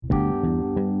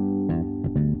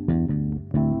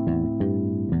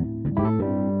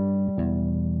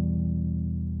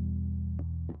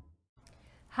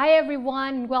Hi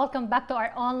everyone, welcome back to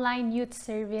our online youth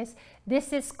service.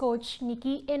 This is Coach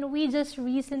Nikki and we just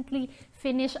recently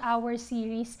finished our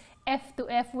series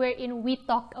F2F wherein we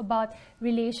talked about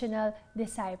relational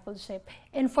discipleship.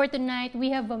 And for tonight, we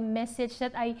have a message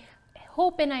that I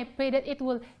hope and I pray that it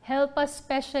will help us,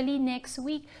 especially next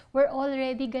week. We're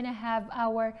already gonna have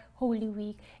our Holy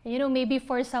Week. And maybe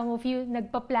for some of you,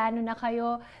 nagpaplano na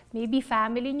kayo, maybe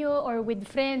family nyo or with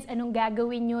friends, anong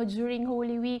gagawin nyo during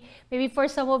Holy Week. Maybe for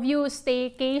some of you,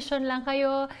 staycation lang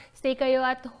kayo, stay kayo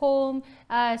at home,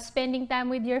 spending time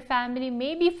with your family.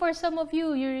 Maybe for some of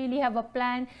you, you really have a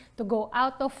plan to go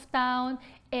out of town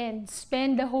and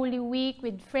spend the Holy Week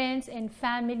with friends and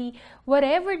family.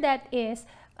 Whatever that is,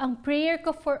 ang prayer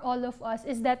ko for all of us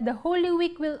is that the Holy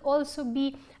Week will also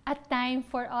be a time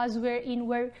for us where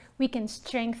we can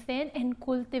strengthen and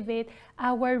cultivate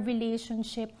our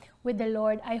relationship with the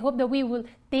Lord. I hope that we will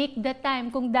take the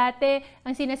time. Kung dati,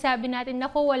 ang sinasabi natin,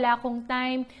 naku, wala akong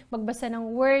time magbasa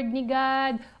ng Word ni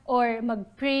God or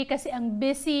mag-pray kasi ang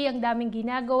busy, ang daming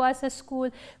ginagawa sa school.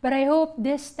 But I hope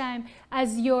this time,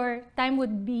 as your time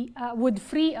would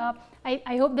free up,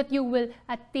 I hope that you will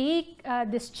take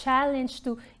this challenge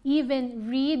to even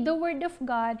read the Word of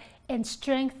God and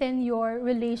strengthen your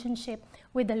relationship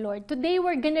with the Lord. Today,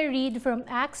 we're gonna read from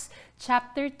Acts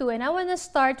chapter 2, and I wanna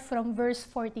start from verse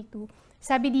 42.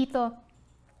 Sabi dito,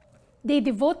 they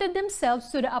devoted themselves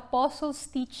to the apostles'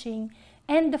 teaching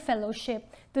and the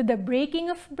fellowship, to the breaking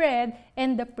of bread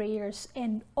and the prayers,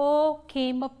 and awe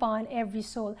came upon every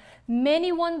soul.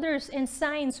 Many wonders and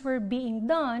signs were being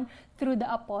done through the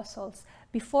apostles.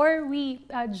 Before we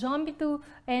jump into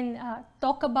and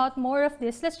talk about more of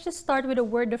this, let's just start with a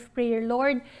word of prayer.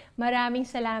 Lord, maraming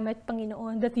salamat,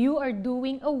 Panginoon, that you are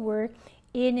doing a work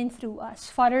in and through us.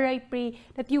 Father, I pray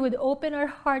that you would open our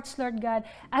hearts, Lord God,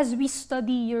 as we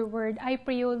study your word. I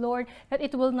pray, O Lord, that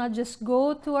it will not just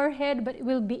go to our head, but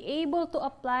we'll be able to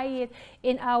apply it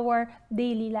in our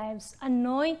daily lives.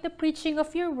 Anoint the preaching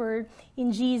of your word.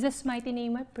 In Jesus' mighty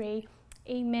name I pray.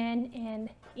 Amen and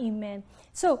amen.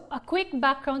 So, a quick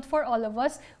background for all of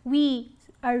us. We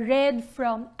are read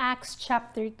from Acts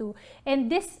chapter 2.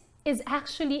 And this is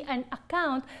actually an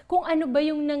account kung ano ba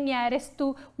yung nangyari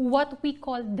to what we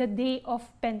call the day of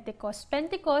Pentecost.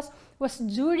 Pentecost was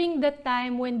during the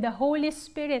time when the Holy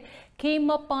Spirit came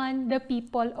upon the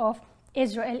people of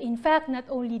Israel. In fact, not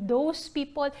only those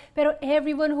people, pero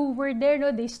everyone who were there,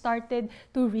 they started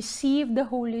to receive the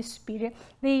Holy Spirit.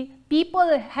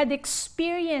 People had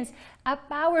experienced a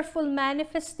powerful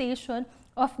manifestation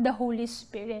of the Holy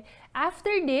Spirit.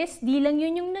 After this, di lang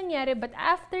yun yung nangyari, but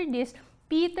after this,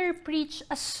 Peter preached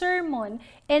a sermon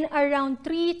and around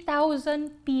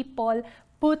 3,000 people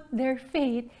put their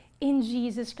faith in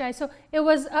Jesus Christ. So it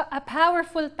was a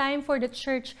powerful time for the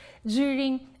church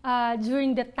during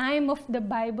the time of the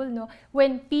Bible. No?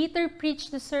 When Peter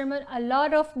preached the sermon, a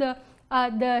lot of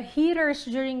the hearers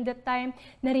during the time,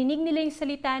 narinig nila yung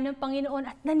salita ng Panginoon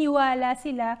at naniwala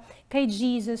sila kay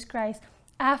Jesus Christ.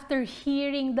 After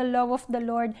hearing the love of the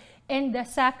Lord and the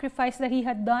sacrifice that He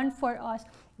had done for us,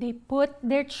 they put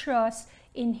their trust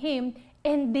in Him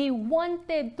and they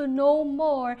wanted to know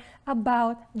more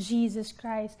about Jesus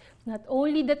Christ. Not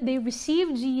only that they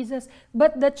received Jesus,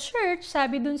 but the church,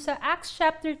 sabi dun sa Acts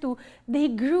chapter 2, they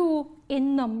grew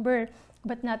in number.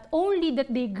 But not only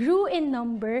that they grew in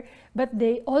number, but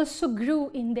they also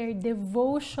grew in their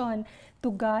devotion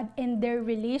to God and their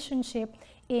relationship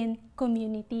in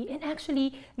community. And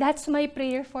actually, that's my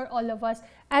prayer for all of us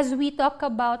as we talk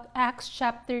about Acts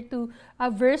chapter 2,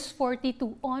 verse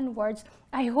 42 onwards.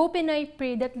 I hope and I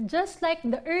pray that just like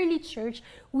the early church,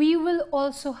 we will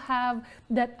also have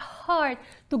that heart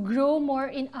to grow more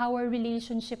in our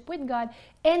relationship with God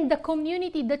and the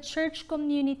community, the church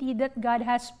community that God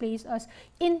has placed us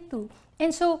into.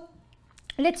 And so,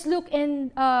 let's look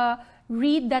and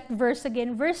read that verse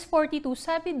again. Verse 42,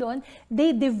 sabi doon,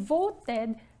 they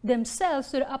devoted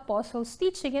themselves to the apostles'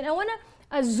 teaching. And I want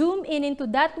to zoom in into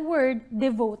that word,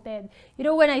 devoted.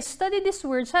 When I study this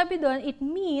word, sabi doon, it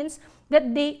means that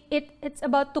it's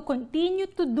about to continue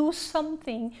to do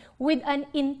something with an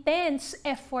intense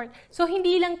effort. So,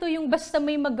 hindi lang to yung basta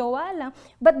may magawa lang,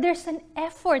 but there's an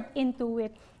effort into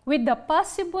it with the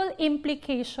possible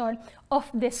implication of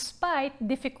despite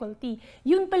difficulty.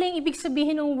 Yun pala yung ibig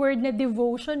sabihin ng word na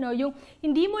devotion, no? Yung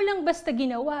hindi mo lang basta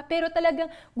ginawa, pero talagang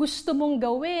gusto mong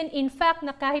gawin. In fact,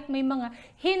 na kahit may mga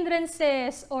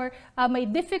hindrances or may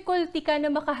difficulty ka na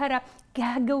makaharap,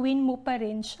 gagawin mo pa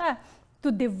rin siya. To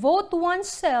devote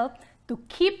oneself, to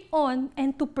keep on,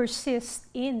 and to persist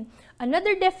in.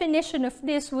 Another definition of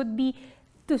this would be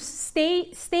to stay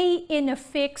in a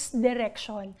fixed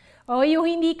direction. O yung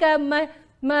hindi ka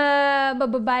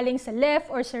mababaling sa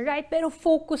left or sa right, pero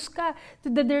focus ka to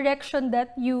the direction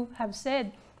that you have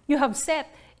set.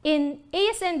 In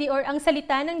ASND or ang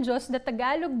salita ng Diyos, the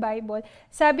Tagalog Bible,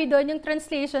 sabi doon, yung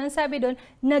translation, sabi doon,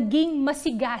 naging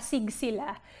masigasig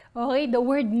sila. Okay, the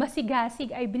word masigasig,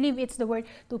 I believe it's the word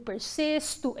to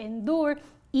persist, to endure,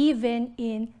 even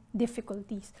in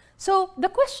difficulties. So, the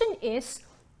question is,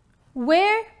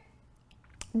 where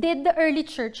did the early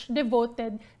church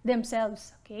devoted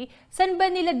themselves? Okay? Saan ba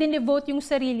nila dinevote yung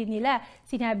sarili nila?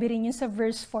 Sinabi rin yun sa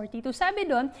verse 42. Sabi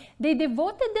doon, they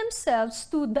devoted themselves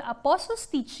to the apostles'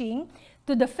 teaching,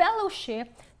 to the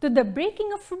fellowship, to the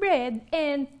breaking of bread,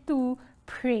 and to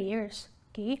prayers.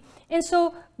 Okay? And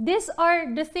so, these are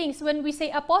the things when we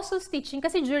say apostles' teaching,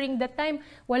 kasi during that time,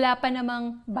 wala pa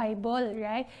namang Bible,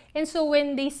 right? And so,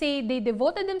 when they say they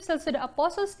devoted themselves to the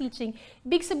apostles' teaching,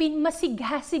 big sabihin,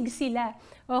 masigasig sila.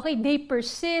 Okay, they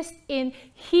persist in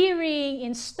hearing,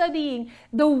 in studying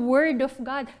the Word of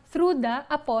God through the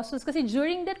apostles. Kasi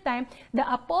during that time, the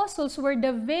apostles were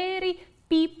the very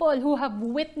people who have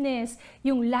witnessed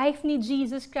yung life ni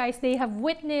Jesus Christ. They have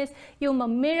witnessed yung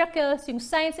mga miracles, yung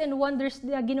signs and wonders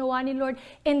na ginawa ni Lord.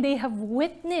 And they have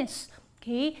witnessed,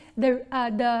 okay,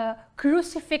 the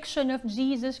crucifixion of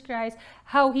Jesus Christ,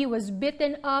 how He was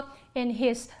beaten up, and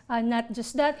His, not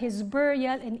just that, His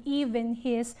burial, and even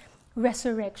His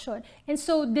resurrection. And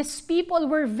so these people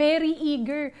were very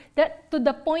eager, that to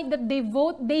the point that they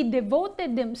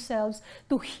devoted themselves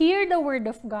to hear the Word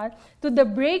of God, to the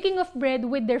breaking of bread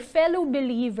with their fellow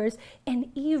believers,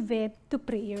 and even to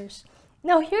prayers.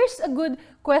 Now, here's a good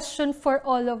question for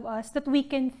all of us that we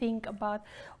can think about.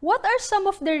 What are some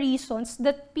of the reasons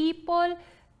that people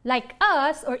like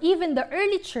us, or even the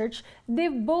early church,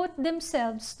 devote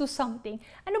themselves to something?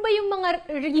 Ano ba yung mga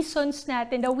reasons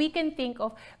natin that we can think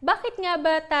of? Bakit nga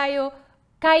ba tayo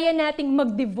kaya nating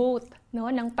mag-devote, no,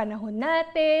 ng panahon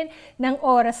natin, ng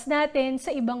oras natin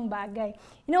sa ibang bagay?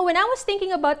 You know, when I was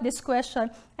thinking about this question,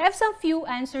 I have some few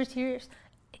answers here,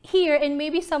 and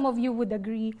maybe some of you would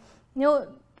agree. You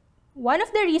know, one of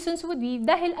the reasons would be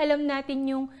dahil alam natin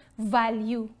yung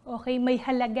value, okay? May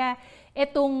halaga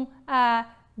itong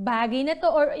bagay na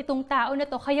to or itong tao na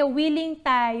to, kaya willing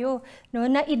tayo, no,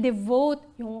 na i-devote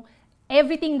yung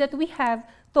everything that we have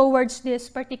towards this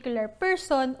particular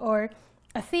person or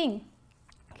a thing.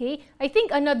 Okay? I think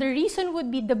another reason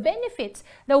would be the benefits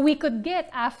that we could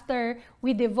get after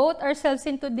we devote ourselves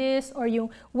into this, or yung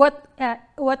what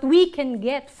we can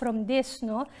get from this,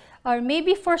 no? Or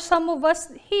maybe for some of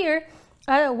us here,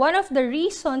 one of the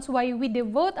reasons why we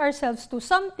devote ourselves to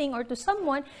something or to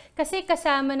someone, kasi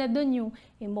kasama na dun yung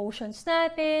emotions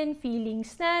natin,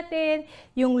 feelings natin,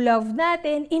 yung love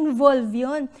natin, involve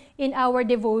yun in our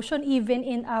devotion, even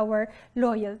in our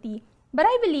loyalty. But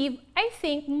I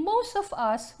think most of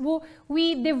us,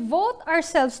 we devote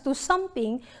ourselves to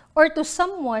something or to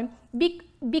someone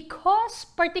because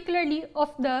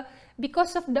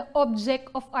of the object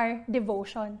of our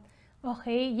devotion.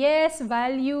 Okay, yes,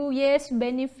 value, yes,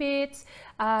 benefits,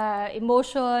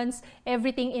 emotions,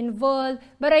 everything involved.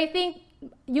 But I think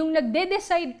yung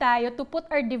nagde-decide tayo to put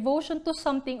our devotion to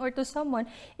something or to someone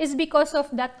is because of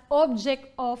that object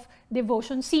of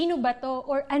devotion. Sino ba to?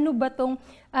 Or ano ba tong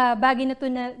bagay na to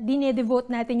na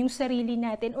dine-devote natin yung sarili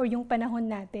natin or yung panahon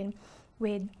natin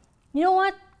with? You know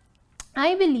what?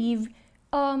 I believe,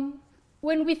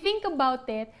 when we think about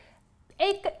it,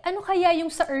 ano kaya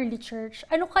yung sa early church?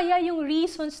 Ano kaya yung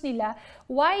reasons nila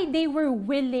why they were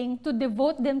willing to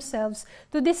devote themselves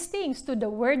to these things, to the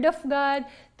Word of God,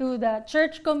 to the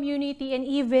church community, and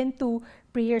even to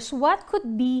prayers? What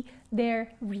could be their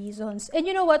reasons? And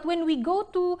you know what? When we go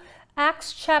to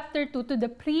Acts chapter 2, to the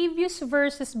previous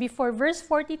verses before verse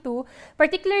 42,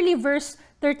 particularly verse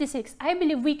 36, I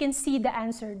believe we can see the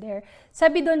answer there.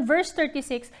 Sabi doon, verse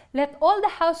 36, "Let all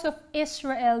the house of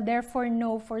Israel therefore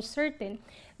know for certain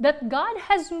that God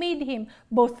has made Him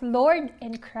both Lord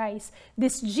and Christ,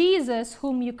 this Jesus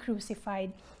whom you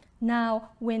crucified."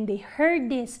 Now, when they heard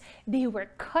this, they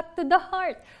were cut to the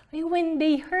heart. When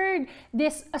they heard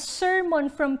this, a sermon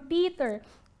from Peter,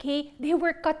 okay, they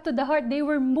were cut to the heart. They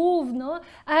were moved, no?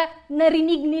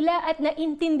 Narinig nila at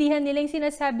naintindihan nila yung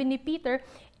sinasabi ni Peter.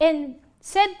 And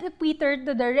said to Peter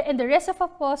and the rest of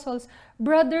apostles,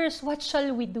 "Brothers, what shall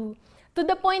we do?" To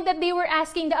the point that they were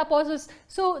asking the apostles,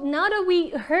 so now that we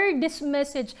heard this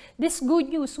message, this good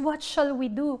news, what shall we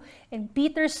do? And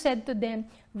Peter said to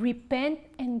them, "Repent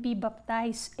and be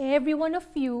baptized, every one of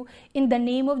you, in the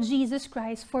name of Jesus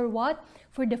Christ." For what?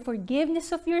 For the forgiveness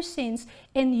of your sins,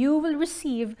 and you will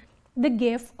receive the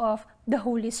gift of the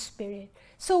Holy Spirit.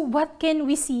 So what can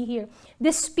we see here?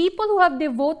 These people who have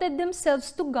devoted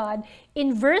themselves to God,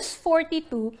 in verse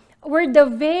 42, were the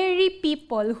very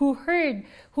people who heard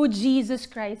who Jesus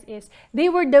Christ is. They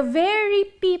were the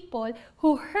very people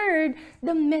who heard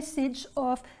the message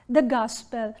of the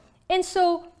gospel. And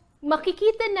so,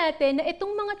 makikita natin na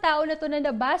itong mga tao na to na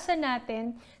nabasa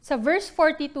natin sa verse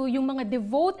 42, yung mga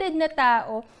devoted na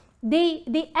tao, they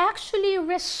actually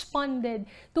responded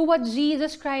to what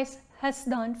Jesus Christ has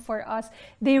done for us.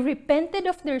 They repented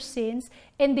of their sins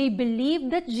and they believed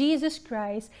that Jesus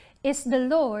Christ is the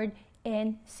Lord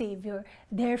and Savior.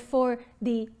 Therefore,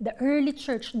 the early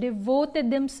church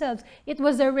devoted themselves. It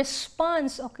was a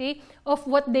response, okay, of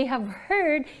what they have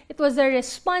heard. It was a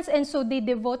response, and so they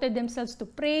devoted themselves to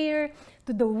prayer,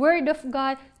 to the Word of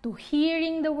God, to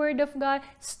hearing the Word of God,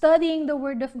 studying the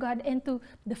Word of God, and to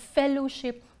the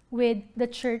fellowship with the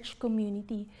church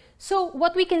community. So,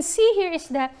 what we can see here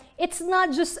is that it's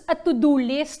not just a to-do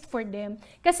list for them.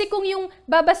 Kasi kung yung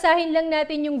babasahin lang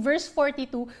natin yung verse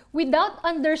 42 without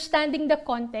understanding the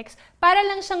context, para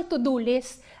lang siyang to-do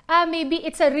list. Maybe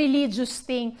it's a religious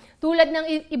thing. Tulad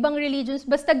ng ibang religions,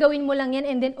 basta gawin mo lang yan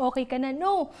and then okay ka na.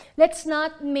 No, let's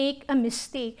not make a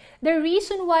mistake. The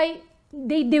reason why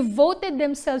they devoted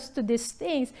themselves to these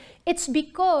things, it's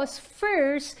because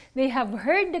first, they have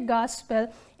heard the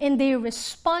gospel and they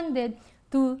responded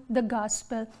to the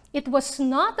gospel. It was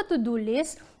not a to-do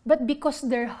list, but because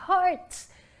their hearts,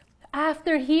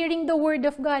 after hearing the word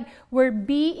of God, were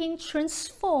being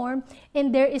transformed,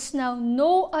 and there is now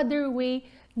no other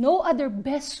way, no other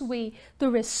best way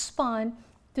to respond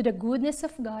to the goodness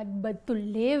of God, but to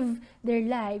live their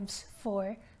lives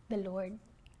for the Lord.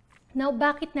 Now,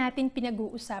 bakit natin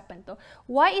pinag-uusapan to?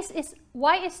 Why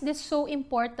is this so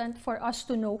important for us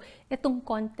to know itong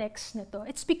context na to?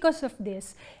 It's because of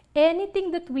this.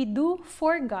 Anything that we do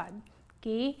for God,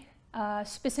 okay,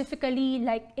 specifically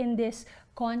like in this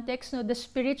context, no, the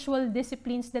spiritual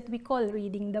disciplines that we call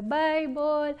reading the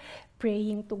Bible,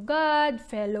 praying to God,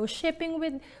 fellowshipping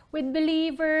with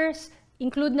believers,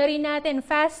 include na rin natin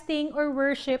fasting or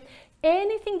worship.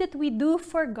 Anything that we do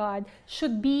for God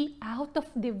should be out of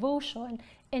devotion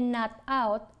and not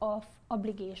out of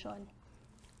obligation.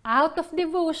 Out of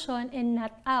devotion and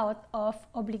not out of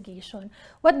obligation.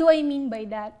 What do I mean by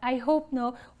that? I hope,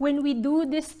 no, when we do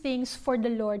these things for the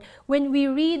Lord, when we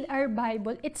read our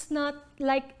Bible, it's not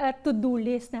like a to-do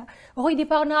list na, okay, di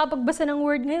pa ako nakapagbasa ng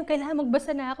word ngayon, kailangan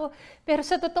magbasa na ako. Pero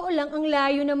sa totoo lang, ang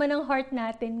layo naman ng heart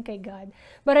natin kay God.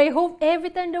 But I hope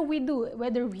every time that we do,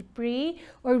 whether we pray,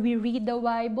 or we read the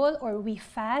Bible, or we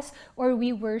fast, or we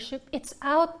worship, it's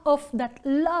out of that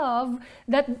love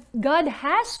that God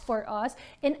has for us,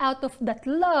 and out of that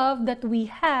love that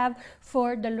we have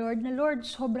for the Lord. Na Lord,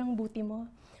 sobrang buti mo.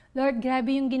 Lord,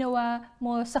 grabe yung ginawa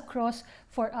mo sa cross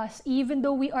for us. Even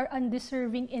though we are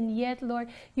undeserving, and yet,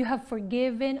 Lord, you have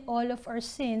forgiven all of our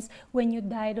sins when you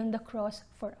died on the cross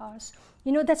for us.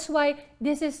 You know, that's why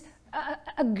this is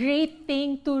a great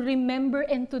thing to remember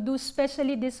and to do,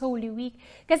 especially this Holy Week.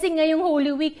 Kasi ngayong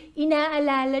Holy Week,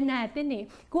 inaalala natin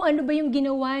kung ano ba yung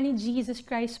ginawa ni Jesus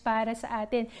Christ para sa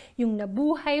atin. Yung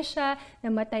nabuhay siya,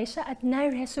 namatay siya, at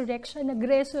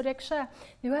nag-resurrect siya.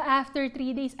 Di ba? After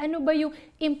 3 days, ano ba yung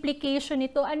implication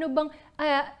nito? Ano bang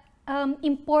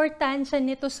importansya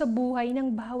nito sa buhay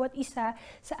ng bawat isa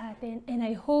sa atin. And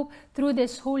I hope through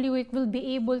this Holy Week we'll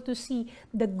be able to see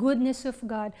the goodness of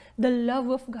God, the love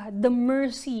of God, the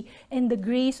mercy and the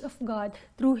grace of God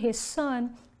through His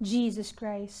Son, Jesus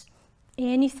Christ.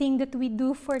 Anything that we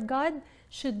do for God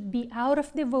should be out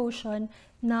of devotion,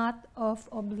 not of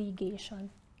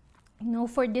obligation. No,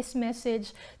 for this message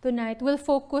tonight, we'll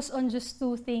focus on just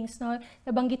 2 things. No?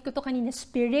 Nabanggit ko to kanina,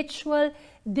 spiritual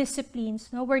disciplines.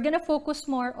 No? We're gonna focus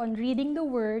more on reading the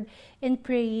Word and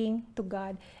praying to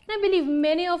God. And I believe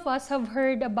many of us have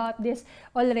heard about this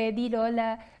already. No?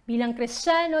 Bilang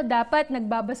Kristiyano, dapat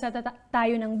nagbabasa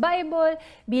tayo ng Bible.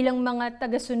 Bilang mga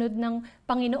tagasunod ng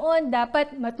Panginoon,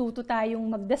 dapat matuto tayong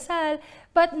magdasal.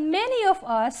 But many of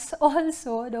us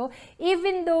also, no,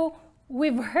 even though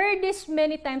we've heard this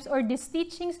many times, or these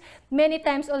teachings many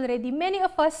times already, many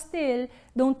of us still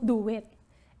don't do it.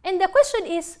 And the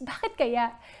question is, bakit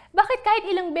kaya? Bakit kahit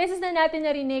ilang beses na natin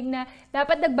narinig na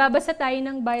dapat nagbabasa tayo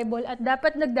ng Bible at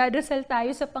dapat nagdadasal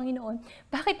tayo sa Panginoon,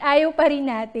 bakit ayaw pa rin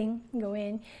nating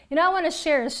gawin? You know, I want to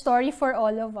share a story for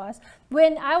all of us.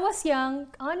 When I was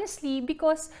young, honestly,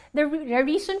 because the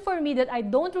reason for me that I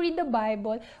don't read the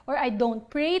Bible or I don't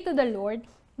pray to the Lord,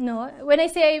 no, when I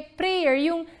say prayer,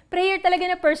 yung prayer talaga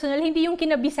na personal, hindi yung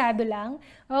kinabisado lang.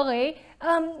 Okay?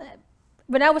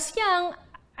 When I was young,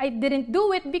 I didn't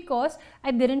do it because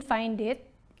I didn't find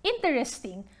it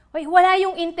interesting. Okay, wala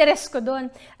yung interest ko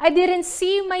doon. I didn't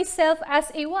see myself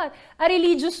as a what? A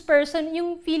religious person.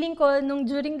 Yung feeling ko nung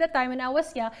during the time when I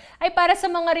was young, ay para sa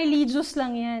mga religious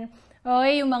lang yan.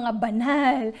 Okay, yung mga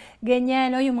banal,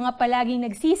 ganyan, o yung mga palaging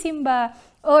nagsisimba.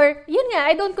 Or, yun nga,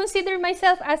 I don't consider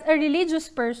myself as a religious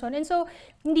person. And so,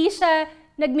 hindi siya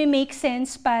nagme-make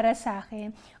sense para sa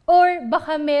akin. Or,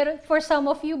 baka for some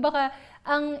of you, baka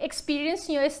ang experience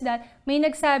nyo is that may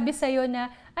nagsabi sa'yo na,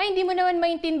 ay, hindi mo naman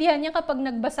maintindihan yan kapag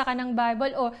nagbasa ka ng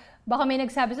Bible. O baka may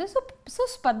nagsabi sa'yo,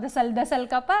 suspat, dasal-dasal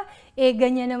ka pa. Eh,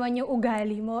 ganyan naman yung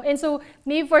ugali mo. And so,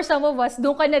 maybe for some of us,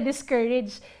 doon ka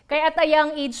na-discourage. Kaya at a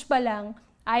young age pa lang,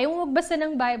 ayaw mo magbasa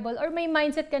ng Bible or may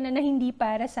mindset ka na hindi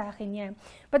para sa akin yan.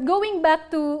 But going back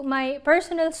to my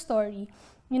personal story,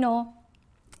 you know,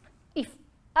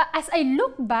 as I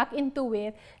look back into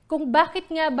it, kung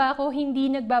bakit nga ba ako hindi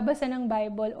nagbabasa ng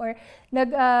Bible or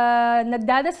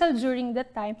nagdadasal during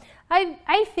that time,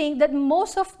 I think that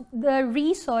most of the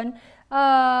reason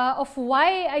of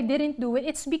why I didn't do it,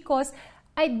 it's because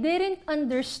I didn't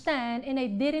understand and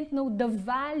I didn't know the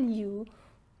value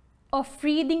of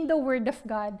reading the Word of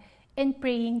God and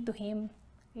praying to Him.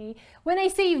 Okay? When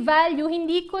I say value,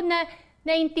 hindi ko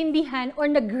naintindihan or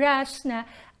nag-grasp na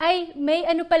ay may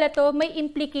ano pala to, may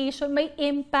implication, may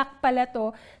impact pala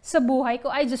to sa buhay ko.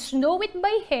 I just know it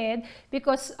by head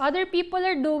because other people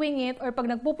are doing it or pag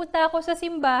nagpupunta ako sa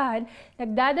simbahan,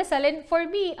 nagdadasal. And for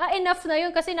me, enough na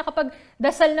yun kasi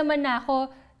nakapagdasal naman na ako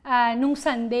nung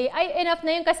Sunday. Ay, enough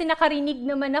na yun kasi nakarinig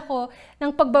naman ako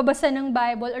ng pagbabasa ng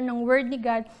Bible or ng Word ni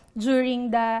God during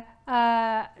the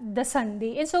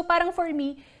Sunday. And so parang for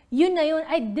me, yun na yun,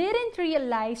 I didn't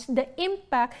realize the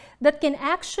impact that it can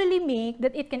actually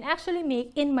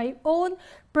make in my own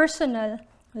personal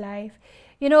life.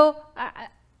 You know,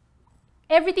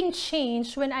 everything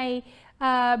changed when I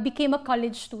became a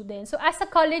college student. So as a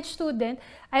college student,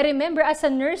 I remember as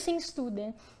a nursing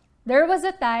student, there was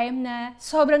a time na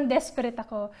sobrang desperate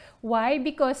ako. Why?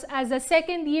 Because as a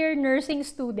second-year nursing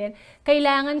student,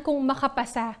 kailangan kong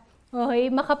makapasa.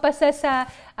 Okay, makapasa sa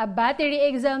battery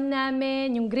exam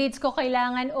namin, yung grades ko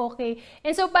kailangan okay.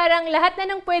 And so parang lahat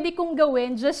na ng pwede kong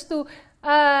gawin just to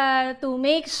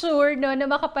make sure na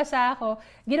makapasa ako,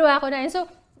 ginawa ko na. And so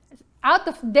out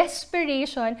of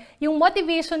desperation, yung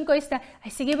motivation ko is na,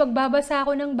 ay sige, magbabasa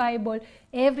ako ng Bible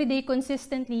everyday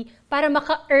consistently para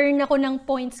maka-earn ako ng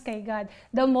points kay God.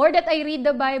 The more that I read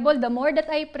the Bible, the more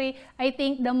that I pray, I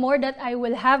think the more that I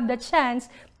will have the chance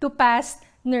to pass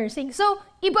nursing. So,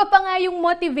 iba pa nga yung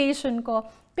motivation ko.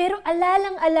 Pero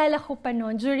alalang-alala ko pa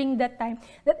noon during that time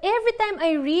that every time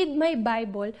I read my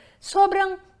Bible,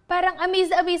 sobrang parang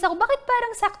amazed ako. Bakit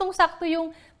parang saktong-sakto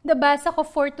yung nabasa ko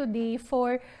for today,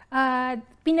 for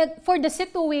the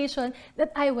situation that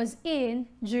I was in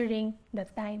during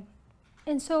that time.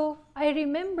 And so, I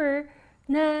remember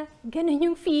na ganun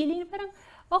yung feeling. Parang,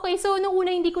 okay, so nung una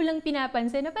hindi ko lang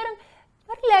pinapansin na parang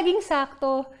laging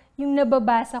sakto yung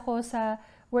nababasa ko sa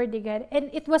Word of God.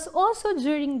 And it was also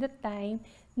during the time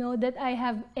that I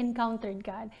have encountered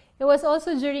God. It was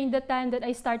also during the time that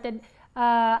I started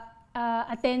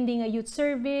attending a youth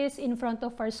service in front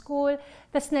of our school.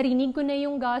 Tas narinig ko na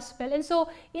yung gospel. And so,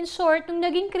 in short, nung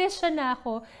naging Christian na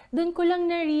ako, dun ko lang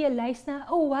na-realize na,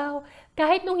 oh wow,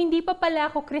 kahit nung hindi pa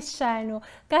pala ako Kristiyano,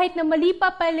 kahit na mali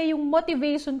pa pala yung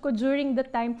motivation ko during the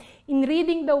time in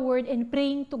reading the Word and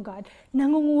praying to God,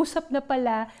 nangungusap na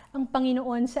pala ang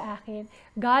Panginoon sa akin.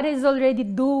 God is already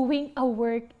doing a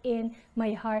work in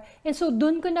my heart. And so,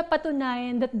 dun ko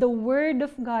napatunayan that the Word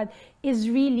of God is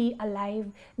really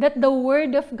alive. That the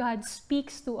Word of God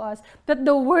speaks to us. That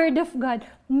the Word of God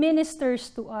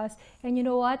ministers to us. And you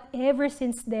know what? Ever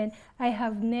since then, I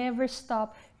have never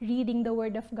stopped reading the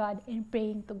Word of God and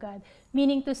praying to God.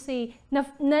 Meaning to say,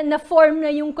 na-form na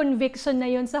yung conviction na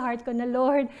yun sa heart ko na,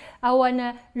 Lord, I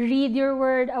wanna read your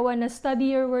Word, I wanna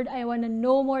study your Word, I wanna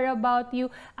know more about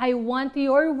you. I want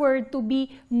your Word to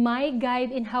be my guide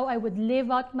in how I would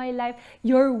live out my life.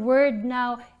 Your Word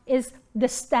now is the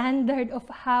standard of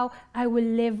how I will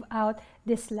live out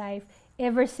this life.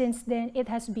 Ever since then, it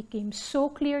has become so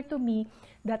clear to me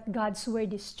that God's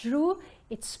Word is true,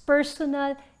 it's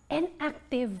personal, and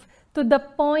active to the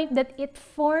point that it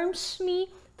forms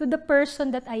me to the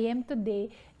person that I am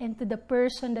today and to the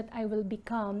person that I will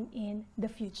become in the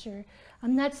future.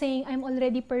 I'm not saying I'm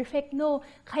already perfect. No.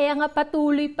 Kaya nga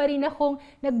patuloy pa rin akong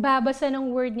nagbabasa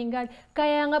ng Word ni God.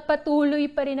 Kaya nga patuloy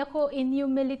pa rin ako in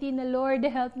humility na, Lord,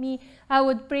 help me. I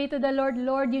would pray to the Lord,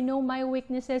 Lord, you know my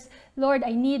weaknesses. Lord,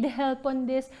 I need help on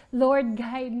this. Lord,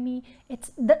 guide me.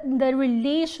 It's the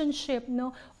relationship,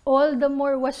 all the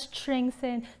more was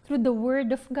strengthened through the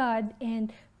Word of God and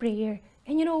prayer.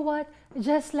 And you know what?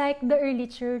 just like the early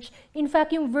church. In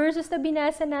fact, yung verses na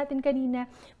binasa natin kanina,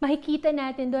 makikita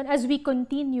natin doon as we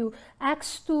continue.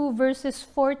 Acts 2 verses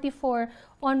 44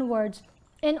 onwards.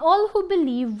 And all who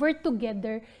believed were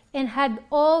together and had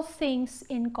all things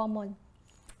in common.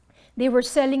 They were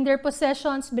selling their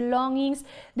possessions, belongings,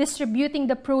 distributing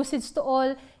the proceeds to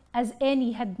all as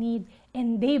any had need.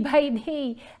 And day by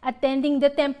day, attending the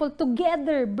temple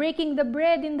together, breaking the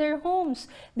bread in their homes,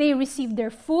 they received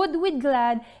their food with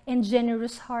glad and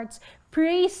generous hearts,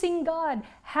 praising God,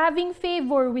 having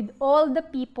favor with all the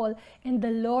people. And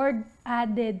the Lord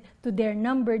added to their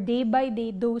number day by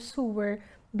day those who were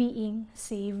being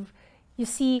saved. You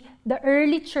see, the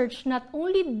early church, not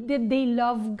only did they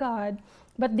love God,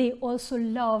 but they also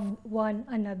loved one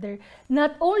another.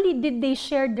 Not only did they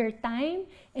share their time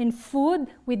and food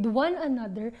with one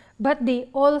another, but they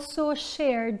also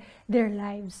shared their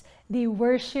lives. They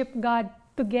worshiped God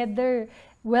together,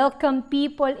 welcomed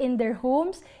people in their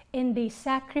homes, and they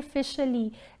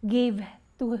sacrificially gave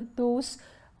to those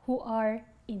who are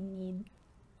in need.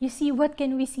 You see, what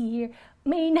can we see here?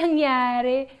 May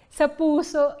nangyari sa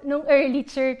puso ng early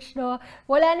church, no?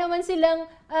 Wala naman silang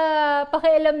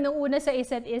pakialam nung una sa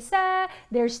isa't isa.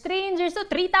 They're strangers. So,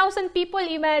 3,000 people,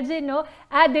 imagine, no?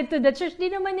 Added to the church. Di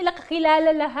naman nila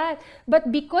kakilala lahat.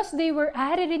 But because they were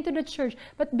added into the church,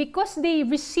 but because they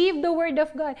received the Word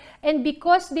of God, and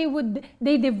because they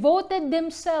devoted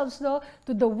themselves, no,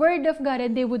 to the Word of God,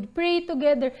 and they would pray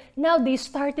together, now they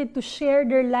started to share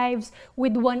their lives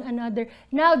with one another.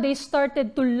 Now they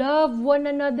started to love one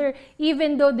another,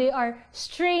 even though they are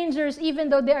strangers, even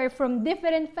though they are from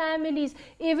different families,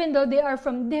 even though they are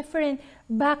from different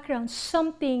backgrounds.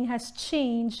 Something has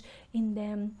changed in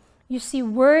them. You see,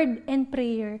 word and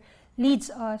prayer leads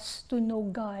us to know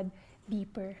God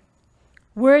deeper.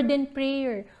 Word and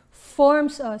prayer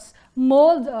forms us,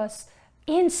 molds us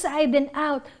inside and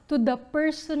out to the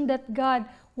person that God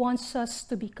wants us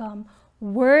to become.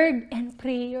 Word and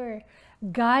prayer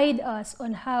guide us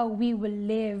on how we will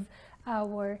live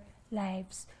our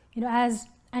lives. You know, as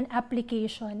an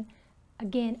application,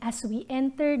 again, as we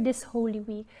enter this Holy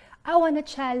Week, I want to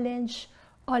challenge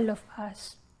all of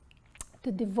us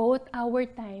to devote our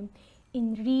time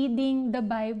in reading the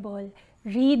Bible,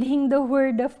 reading the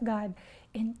Word of God,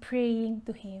 and praying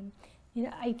to Him. You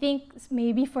know, I think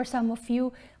maybe for some of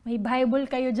you, may Bible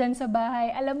kayo dyan sa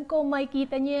bahay. Alam ko,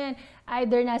 makikita nyo yan.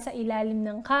 Either nasa ilalim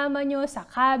ng kama nyo, sa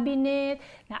cabinet,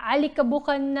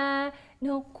 naalikabukan na.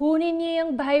 No, kunin nyo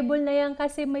yung Bible na yan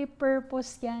kasi may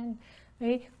purpose yan.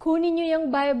 Okay? Kunin nyo yung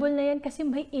Bible na yan kasi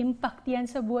may impact yan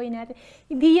sa buhay natin.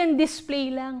 Hindi yan display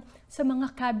lang sa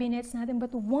mga cabinets natin.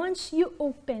 But once you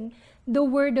open the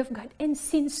Word of God and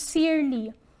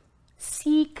sincerely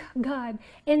seek God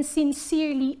and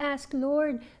sincerely ask,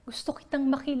 Lord, gusto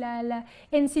kitang makilala.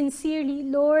 And sincerely,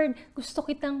 Lord, gusto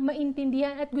kitang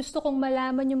maintindihan at gusto kong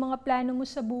malaman yung mga plano mo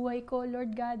sa buhay ko,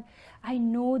 Lord God. I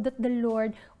know that the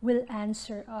Lord will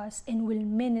answer us and will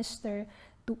minister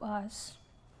to us.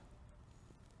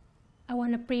 I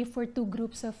want to pray for two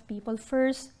groups of people.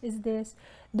 First is this,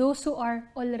 those who are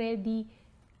already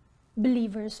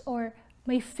believers or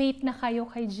may faith na kayo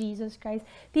kay Jesus Christ.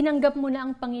 Tinanggap mo na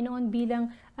ang Panginoon bilang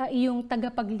iyong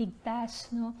tagapagligtas,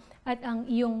 no? At ang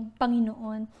iyong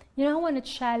Panginoon. You know, I want to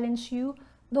challenge you,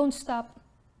 don't stop.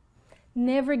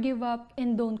 Never give up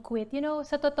and don't quit. You know,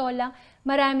 sa totoo lang,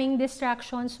 maraming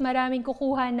distractions, maraming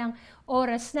kukuha ng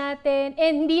oras natin,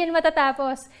 and hindi yan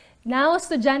matatapos. Now,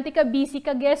 estudyante ka, busy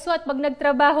ka, guess what? Pag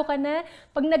nagtrabaho ka na,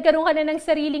 pag nagkaroon ka na ng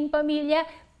sariling pamilya,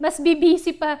 mas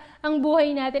busy pa ang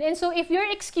buhay natin. And so, if your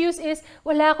excuse is,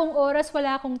 wala akong oras,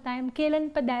 wala akong time, kailan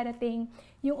pa darating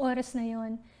yung oras na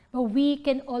yon? But we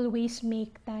can always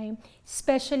make time,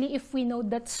 especially if we know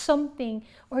that something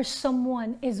or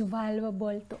someone is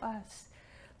valuable to us.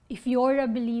 If you're a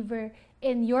believer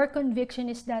and your conviction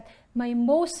is that my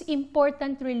most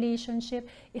important relationship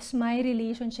is my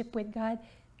relationship with God,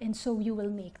 and so you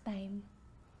will make time.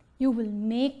 You will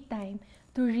make time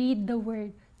to read the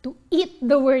Word, to eat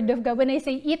the Word of God. When I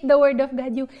say eat the Word of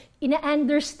God, yung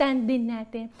ina-understand din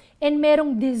natin. And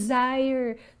merong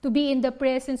desire to be in the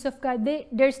presence of God.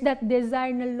 There's that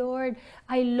desire na, Lord,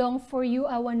 I long for you,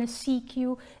 I want to seek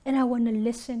you, and I want to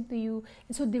listen to you.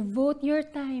 And so devote your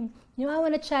time. You know, I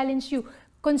want to challenge you.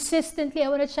 Consistently, I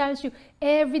want to challenge you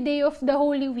every day of the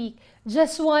Holy Week.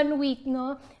 Just 1 week,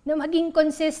 no? Na maging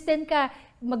consistent ka.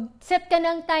 Mag-set ka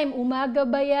ng time. Umaga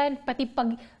ba yan? Pati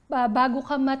bago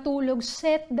ka matulog,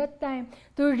 set that time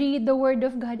to read the Word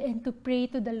of God and to pray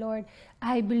to the Lord.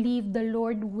 I believe the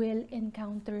Lord will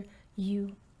encounter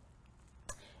you.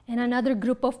 And another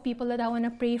group of people that I want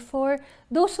to pray for,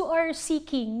 those who are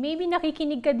seeking. Maybe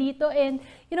nakikinig ka dito and,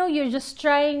 you're just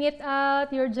trying it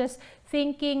out. You're just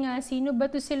thinking, sino ba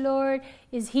to si Lord?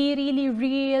 Is He really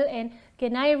real? And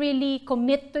can I really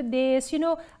commit to this?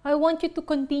 I want you to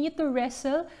continue to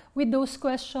wrestle with those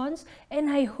questions. And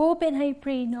I hope and I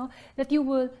pray, that you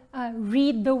will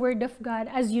read the Word of God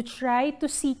as you try to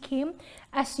seek Him,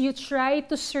 as you try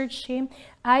to search Him.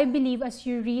 I believe as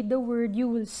you read the Word, you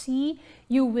will see,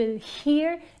 you will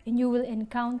hear, and you will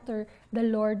encounter the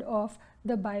Lord of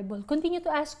the Bible. Continue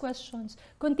to ask questions.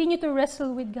 Continue to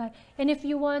wrestle with God. And if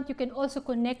you want, you can also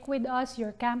connect with us,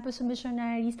 your campus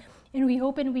missionaries. And we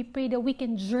hope and we pray that we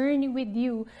can journey with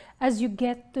you as you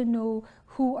get to know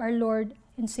who our Lord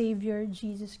and Savior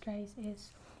Jesus Christ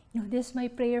is. This is my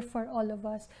prayer for all of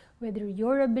us. Whether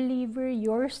you're a believer,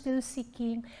 you're still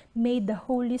seeking, may the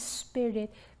Holy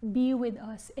Spirit be with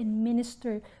us and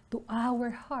minister to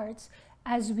our hearts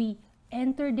as we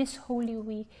enter this Holy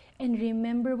Week and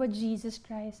remember what Jesus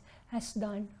Christ has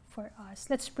done for us.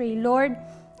 Let's pray. Lord,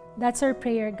 that's our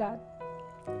prayer, God.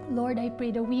 Lord, I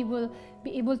pray that we will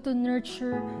be able to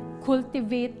nurture,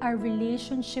 cultivate our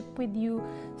relationship with you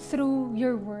through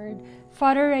your word.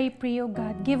 Father, I pray, oh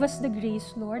God, give us the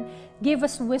grace, Lord. Give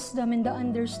us wisdom and the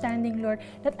understanding, Lord,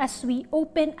 that as we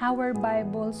open our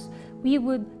Bibles, we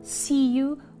would see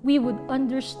you, we would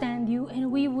understand you,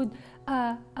 and we would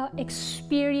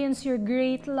experience your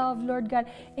great love, Lord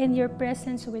God, and your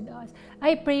presence with us.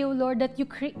 I pray, O Lord, that you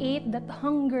create that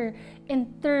hunger and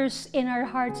thirst in our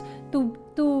hearts to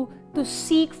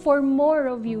seek for more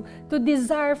of you, to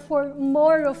desire for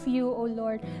more of you, O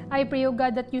Lord. I pray, O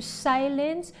God, that you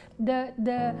silence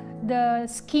the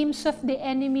schemes of the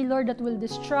enemy, Lord, that will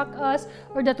distract us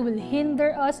or that will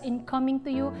hinder us in coming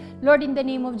to you. Lord, in the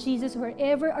name of Jesus,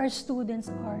 wherever our students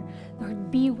are, Lord,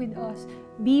 be with us.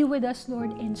 Be with us, Lord,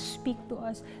 and speak to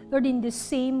us. Lord, in the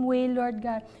same way, Lord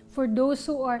God, for those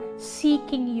who are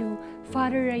seeking you,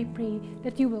 Father, I pray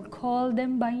that you will call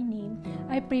them by name.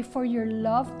 I pray for your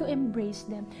love to embrace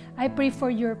them. I pray for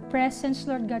your presence,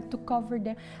 Lord God, to cover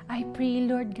them. I pray,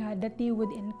 Lord God, that they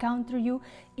would encounter you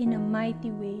in a mighty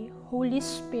way. Holy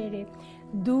Spirit,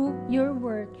 do your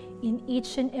work in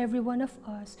each and every one of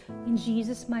us. In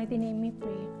Jesus' mighty name we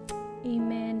pray.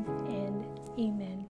 Amen and amen.